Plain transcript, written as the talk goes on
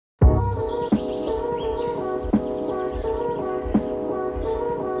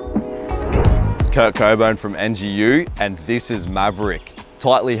Kurt Coburn from NGU, and this is Maverick.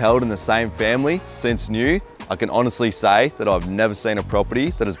 Tightly held in the same family since new, I can honestly say that I've never seen a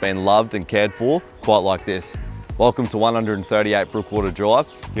property that has been loved and cared for quite like this. Welcome to 138 Brookwater Drive,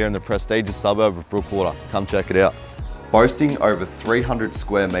 here in the prestigious suburb of Brookwater. Come check it out. Boasting over 300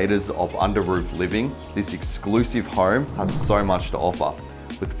 square metres of under roof living, this exclusive home has so much to offer.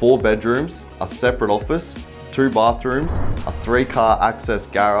 With 4 bedrooms, a separate office, 2 bathrooms, a 3-car access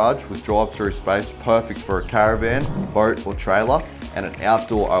garage with drive-through space perfect for a caravan, boat or trailer, and an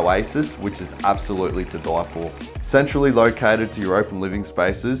outdoor oasis which is absolutely to die for. Centrally located to your open living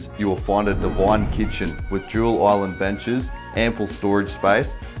spaces, you will find a divine kitchen with dual island benches, ample storage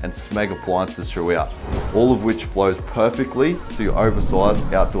space, and smeg appliances throughout, all of which flows perfectly to your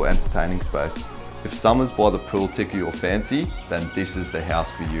oversized outdoor entertaining space. If summer's by the pool tickle your fancy, then this is the house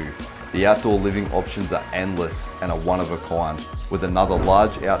for you. The outdoor living options are endless and are one of a kind, with another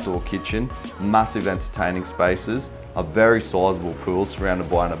large outdoor kitchen, massive entertaining spaces, a very sizable pool surrounded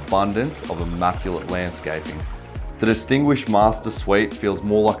by an abundance of immaculate landscaping. The distinguished master suite feels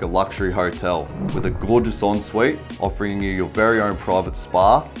more like a luxury hotel, with a gorgeous ensuite offering you your very own private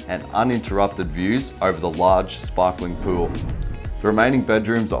spa and uninterrupted views over the large sparkling pool. The remaining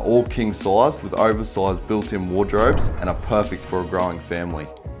bedrooms are all king-sized with oversized built-in wardrobes and are perfect for a growing family.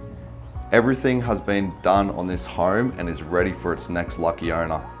 Everything has been done on this home and is ready for its next lucky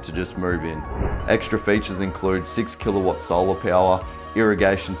owner to just move in. Extra features include 6 kilowatt solar power,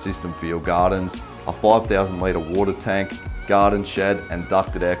 irrigation system for your gardens, a 5,000 litre water tank, garden shed and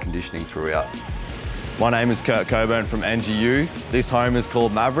ducted air conditioning throughout. My name is Kurt Coburn from NGU. This home is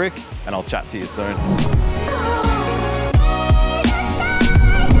called Maverick, and I'll chat to you soon.